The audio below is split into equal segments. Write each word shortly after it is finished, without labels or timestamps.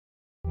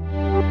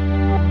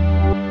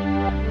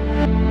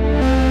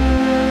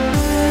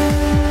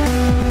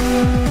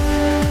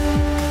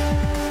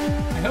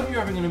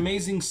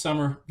amazing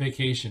summer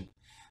vacation.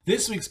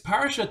 This week's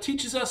parsha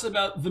teaches us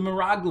about the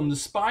Meraglim, the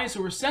spies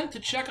who were sent to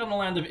check on the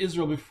land of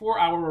Israel before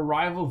our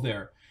arrival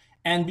there.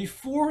 And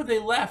before they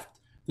left,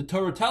 the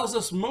Torah tells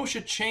us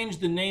Moshe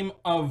changed the name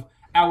of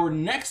our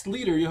next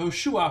leader,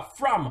 Yehoshua,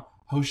 from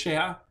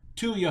Hosea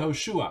to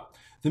Yehoshua.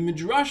 The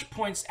Midrash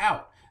points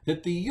out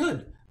that the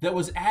Yud that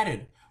was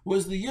added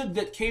was the Yud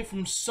that came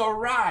from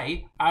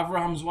Sarai,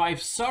 Avraham's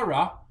wife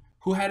Sarah,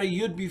 who had a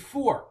Yud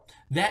before.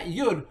 That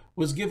Yud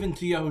was given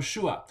to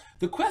Yehoshua.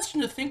 The question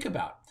to think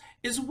about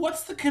is,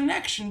 what's the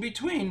connection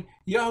between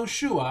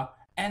Yehoshua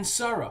and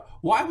Sarah?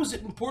 Why was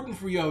it important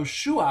for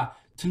Yehoshua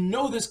to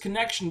know this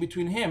connection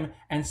between him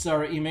and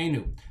Sarah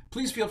Imenu?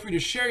 Please feel free to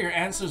share your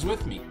answers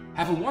with me.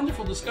 Have a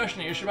wonderful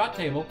discussion at your Shabbat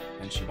table,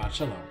 and Shabbat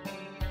Shalom.